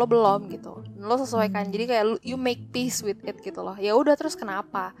terima kalau lo belum gitu. Lo sesuaikan. Jadi kayak you make peace with it gitu loh. Ya udah, terus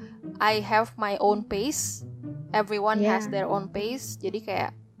kenapa? I have my own pace. Everyone has their own pace. Jadi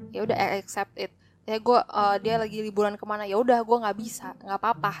kayak ya udah, I accept it. Ya gue dia lagi liburan kemana, ya udah gue nggak bisa, nggak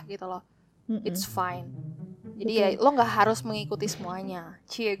apa-apa gitu loh. It's fine. Jadi ya lo nggak harus mengikuti semuanya.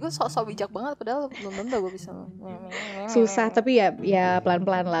 Cie, gue sok-sok bijak banget padahal belum tentu gue bisa. Susah, tapi ya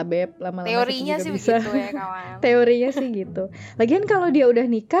pelan-pelan lah Beb. Lama-lama teorinya kita sih bisa. begitu ya kawan. Teorinya sih gitu. Lagian kalau dia udah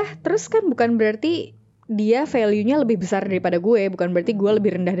nikah, terus kan bukan berarti dia value-nya lebih besar daripada gue, bukan berarti gue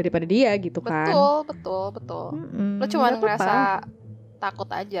lebih rendah daripada dia gitu kan. Betul. Lo cuma ngerasa takut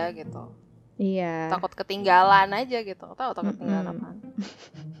aja gitu. Iya. Takut ketinggalan aja gitu. Tahu takut ketinggalan apa?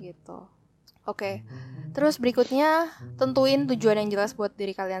 Gitu. Oke. Terus berikutnya, tentuin tujuan yang jelas buat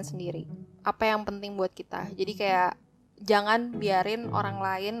diri kalian sendiri. Apa yang penting buat kita. Jadi kayak jangan biarin orang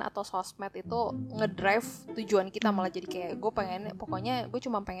lain atau sosmed itu ngedrive tujuan kita, malah jadi kayak pokoknya gue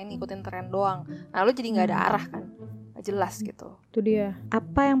cuma pengen ngikutin tren doang. Nah, lu jadi nggak ada arah kan, nggak jelas gitu. Itu dia.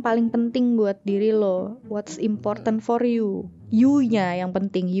 Apa yang paling penting buat diri lo? What's important for you? You-nya yang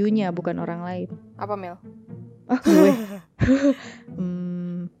penting, you-nya bukan orang lain. Apa Mel? Gue.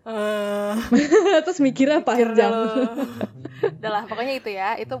 Terus mikirnya panjang. Udah lah, pokoknya itu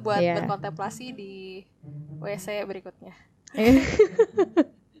ya. Itu buat berkontemplasi di WC berikutnya.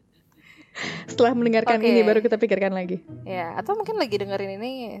 Setelah mendengarkan ini baru kita pikirkan lagi. Ya, atau mungkin lagi dengerin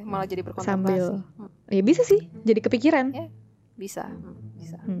ini malah jadi berkontemplasi. Ya bisa sih, jadi kepikiran. Ya, bisa.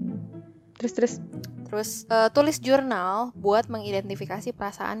 Terus tulis jurnal buat mengidentifikasi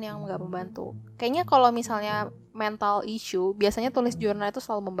perasaan yang nggak membantu. Kayaknya kalau misalnya mental issue, biasanya tulis jurnal itu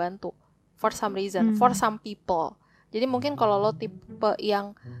selalu membantu. For some reason, for some people. Jadi mungkin kalau lo tipe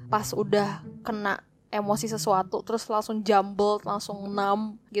yang pas udah kena emosi sesuatu terus langsung jumble, langsung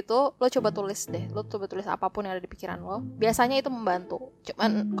numb gitu, lo coba tulis deh. Lo coba tulis apapun yang ada di pikiran lo. Biasanya itu membantu.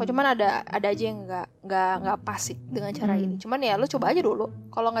 Cuman ada aja yang nggak pas sih dengan cara ini. Cuman ya lo coba aja dulu.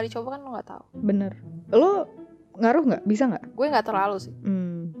 Kalau nggak dicoba kan lo nggak tahu. Bener. Lo ngaruh nggak? Bisa nggak? Gue nggak terlalu sih.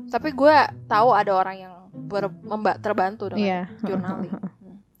 Tapi gue tahu ada orang yang terbantu dengan journaling.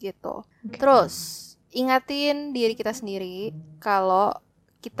 Gitu. Terus ingatin diri kita sendiri kalau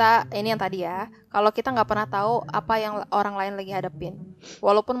kita, ini yang tadi ya, kalau kita nggak pernah tahu apa yang orang lain lagi hadapin,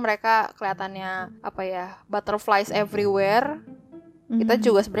 walaupun mereka kelihatannya butterflies everywhere, kita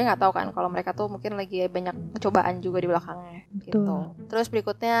juga sebenarnya nggak tahu kan kalau mereka tuh mungkin lagi banyak cobaan juga di belakangnya. Gitu. Terus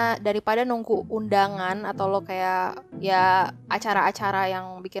berikutnya, daripada nunggu undangan atau lo kayak ya acara-acara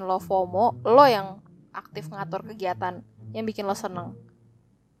yang bikin lo FOMO, lo yang aktif ngatur kegiatan yang bikin lo seneng.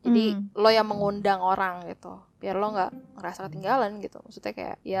 Jadi lo yang mengundang orang gitu, biar lo nggak ngerasa ketinggalan gitu. Maksudnya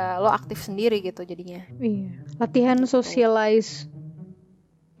kayak ya lo aktif sendiri gitu jadinya. Iya. Latihan socialize.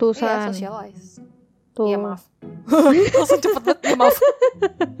 Tusan. Iya, socialize. Tuh. Iya, maaf. Langsung cepet banget, ya, maaf.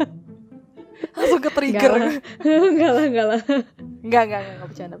 Langsung ke-trigger. Enggak lah. Enggak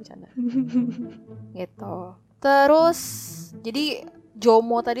bercanda. Gitu. Terus jadi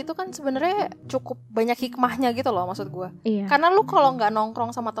JOMO tadi tuh kan sebenarnya cukup banyak hikmahnya gitu loh, maksud gue. Iya. Karena lu kalau nggak nongkrong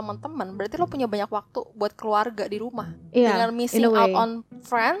sama teman-teman, berarti lu punya banyak waktu buat keluarga di rumah. Iya, dengan missing out on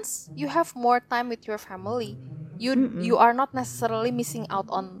friends, you have more time with your family. You are not necessarily missing out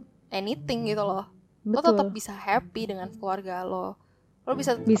on anything gitu loh. Lo tetap bisa happy dengan keluarga lo. Lo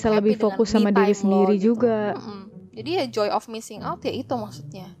bisa lebih fokus sama diri sendiri gitu. juga. Jadi ya joy of missing out ya itu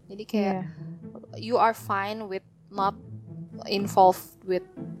maksudnya. Jadi kayak you are fine with not involved with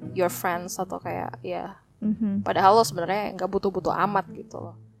your friends atau kayak padahal lo sebenarnya nggak butuh amat gitu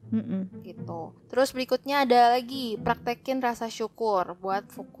loh. Gitu. Terus berikutnya ada lagi, praktekin rasa syukur buat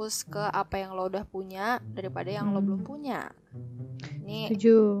fokus ke apa yang lo udah punya daripada yang lo belum punya. Ini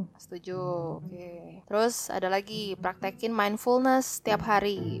setuju. Oke. Terus ada lagi, praktekin mindfulness setiap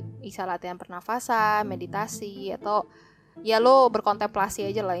hari. Bisa latihan pernafasan, meditasi, atau ya lo berkontemplasi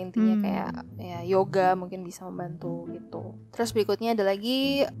aja lah intinya, kayak ya yoga mungkin bisa membantu gitu. Terus berikutnya ada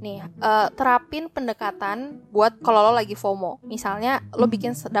lagi nih, terapin pendekatan buat kalau lo lagi FOMO. Misalnya lo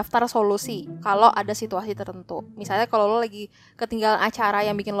bikin daftar solusi kalau ada situasi tertentu. Misalnya kalau lo lagi ketinggalan acara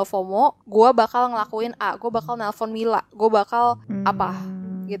yang bikin lo FOMO, gue bakal ngelakuin A, gue bakal nelpon Mila, gue bakal apa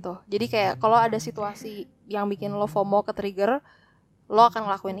gitu. Jadi kayak kalau ada situasi yang bikin lo FOMO ke trigger, lo akan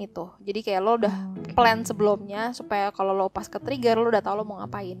ngelakuin itu. Jadi kayak lo udah plan sebelumnya supaya kalau lo pas ke trigger lo udah tahu lo mau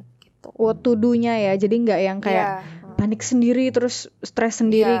ngapain gitu. What to do-nya ya. Jadi nggak yang kayak panik sendiri terus stres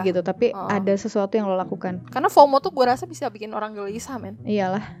sendiri gitu, tapi ada sesuatu yang lo lakukan. Karena FOMO tuh gue rasa bisa bikin orang gelisah, men.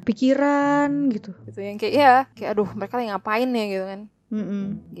 Iyalah, pikiran gitu. Gitu yang kayak kayak aduh mereka lagi ngapain ya gitu kan.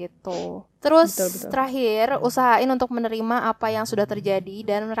 Gitu. Terus betul. Terakhir, usahain untuk menerima apa yang sudah terjadi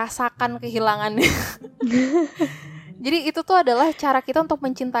dan merasakan kehilangannya. Jadi itu tuh adalah cara kita untuk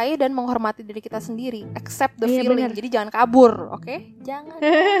mencintai dan menghormati diri kita sendiri. Accept the feeling. Bener. Jadi jangan kabur, oke? Jangan.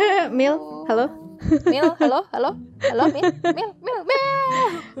 Mil, halo. Mil, halo, Mil.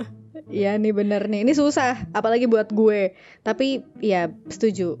 Iya nih bener nih. Ini susah, apalagi buat gue. Tapi ya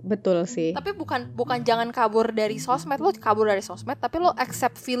setuju, betul sih. Tapi bukan jangan kabur dari sosmed. Lo kabur dari sosmed, tapi lo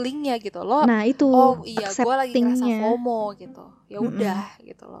accept feelingnya gitu. Lo, nah itu. Oh iya, gue lagi ngerasa FOMO gitu. Ya udah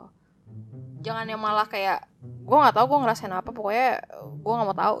gitu loh. Jangan yang malah kayak gue nggak tahu gue ngerasain apa, pokoknya gue nggak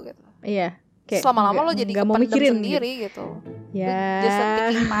mau tahu gitu. Iya. Kayak lama-lama lo jadi kependam sendiri gitu. Ya. Just a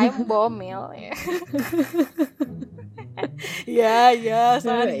ticking time bomb, Mil. Ya,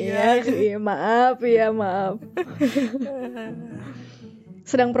 sorry ya. Iya, maaf.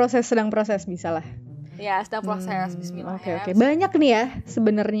 Sedang proses bisa lah. Ya, sedang proses. Bismillah. Oke. Banyak nih ya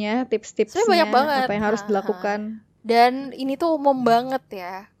sebenarnya tips-tipsnya. Banyak banget. Apa yang harus dilakukan. Dan ini tuh umum banget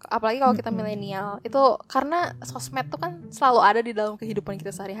ya, apalagi kalau kita milenial. Itu karena sosmed tuh kan selalu ada di dalam kehidupan kita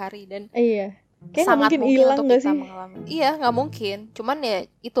sehari-hari. Dan kayak sangat mungkin hilang gak sih? Mengalami. Iya, gak mungkin. Cuman ya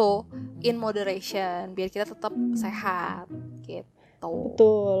itu, in moderation, biar kita tetap sehat gitu.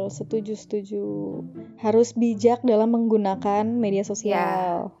 Betul, setuju. Harus bijak dalam menggunakan media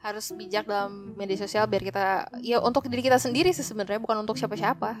sosial. Ya, harus bijak dalam media sosial biar kita, ya untuk diri kita sendiri sih sebenarnya, bukan untuk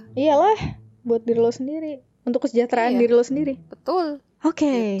siapa-siapa. Iyalah, buat diri lo sendiri. Untuk kesejahteraan diri lo sendiri. Betul.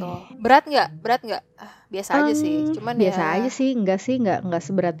 Oke. Gitu. Berat nggak? Biasa aja sih. Cuman biasa aja sih, enggak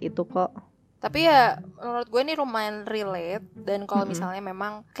seberat itu kok. Tapi ya menurut gue ini lumayan relate. Dan kalau misalnya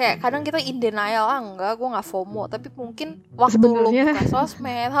memang kayak kadang kita in denial, enggak, gue nggak FOMO. Tapi mungkin waktu lu buka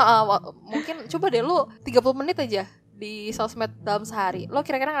sosmed, mungkin coba deh lu 30 menit aja di sosmed dalam sehari, lo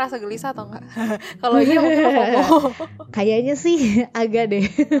kira-kira ngerasa gelisah atau enggak? Kalau iya mungkin lo FOMO. Kayaknya sih agak deh.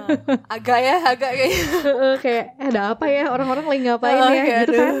 Agak kayaknya. Kayak ada apa ya, orang-orang lagi ngapain ya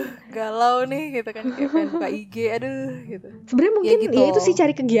gitu kan. Galau nih gitu kan, kayak pengen buka IG, aduh gitu. Sebenarnya mungkin ya, gitu. Ya itu sih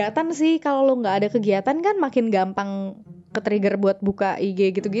cari kegiatan sih. Kalau lo nggak ada kegiatan kan makin gampang ke-trigger buat buka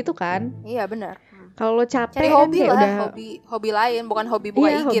IG gitu-gitu kan. Iya benar. Kalau lo capek cari kan hobi kayak lah, udah hobi lain, bukan hobi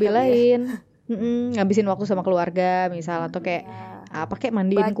buka IG. Hobi lain. Ngabisin waktu sama keluarga misal, atau kayak apa kayak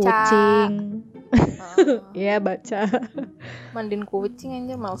mandiin kucing. Iya baca. Mandiin kucing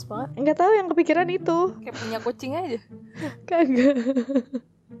aja males banget. Nggak tahu yang kepikiran itu. Kayak punya kucing aja. Kagak.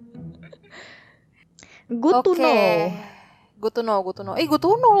 Good to know. Good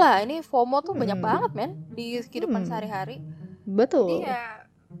to know lah. Ini FOMO tuh banyak banget men di kehidupan sehari-hari. Betul. Jadi ya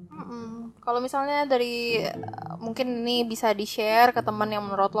kalau misalnya dari mungkin ini bisa di-share ke teman yang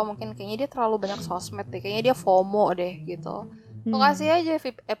menurut lo mungkin kayaknya dia terlalu banyak sosmed deh, kayaknya dia FOMO deh gitu. Lo kasih aja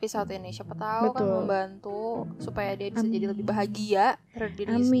episode ini, siapa tahu kan membantu supaya dia bisa jadi lebih bahagia terhadap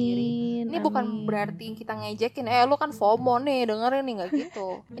diri sendiri. Ini bukan berarti kita ngejekin, lo kan FOMO nih, dengerin nih, nggak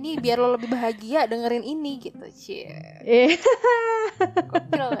gitu. Ini biar lo lebih bahagia dengerin ini gitu,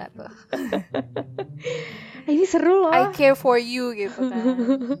 Gokil nggak tuh? Ini seru loh. I care for you gitu kan.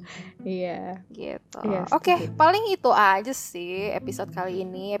 Iya. Gitu. Oke, paling itu aja sih episode kali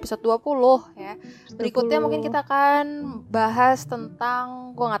ini, episode 20 ya. Berikutnya mungkin kita akan bahas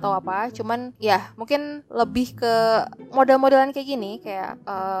tentang gue nggak tahu apa, cuman ya mungkin lebih ke model-modelan kayak gini, kayak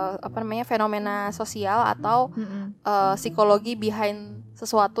fenomena sosial atau psikologi behind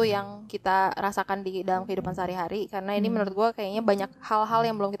sesuatu yang kita rasakan di dalam kehidupan sehari-hari. Karena ini menurut gue kayaknya banyak hal-hal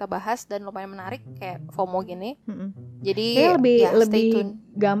yang belum kita bahas dan lumayan menarik kayak FOMO gini. Jadi lebih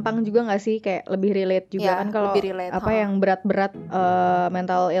gampang juga nggak sih, kayak lebih relate juga kan kalau yang berat-berat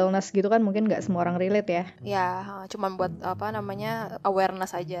mental illness gitu kan mungkin nggak semua orang relate ya. Ya, cuman buat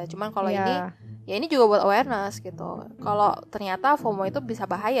awareness aja. Cuman kalau ini juga buat awareness gitu. Kalau ternyata FOMO itu bisa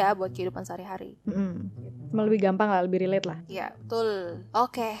bahaya buat kehidupan sehari-hari. Lebih gampang lah, lebih relate lah. Ya, betul.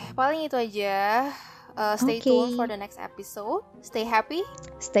 Oke, paling itu aja. Stay tuned for the next episode. Stay happy,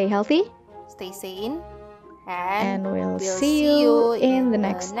 stay healthy, stay sane, And we'll see you in the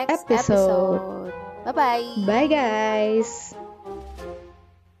next episode. Bye-bye. Bye guys.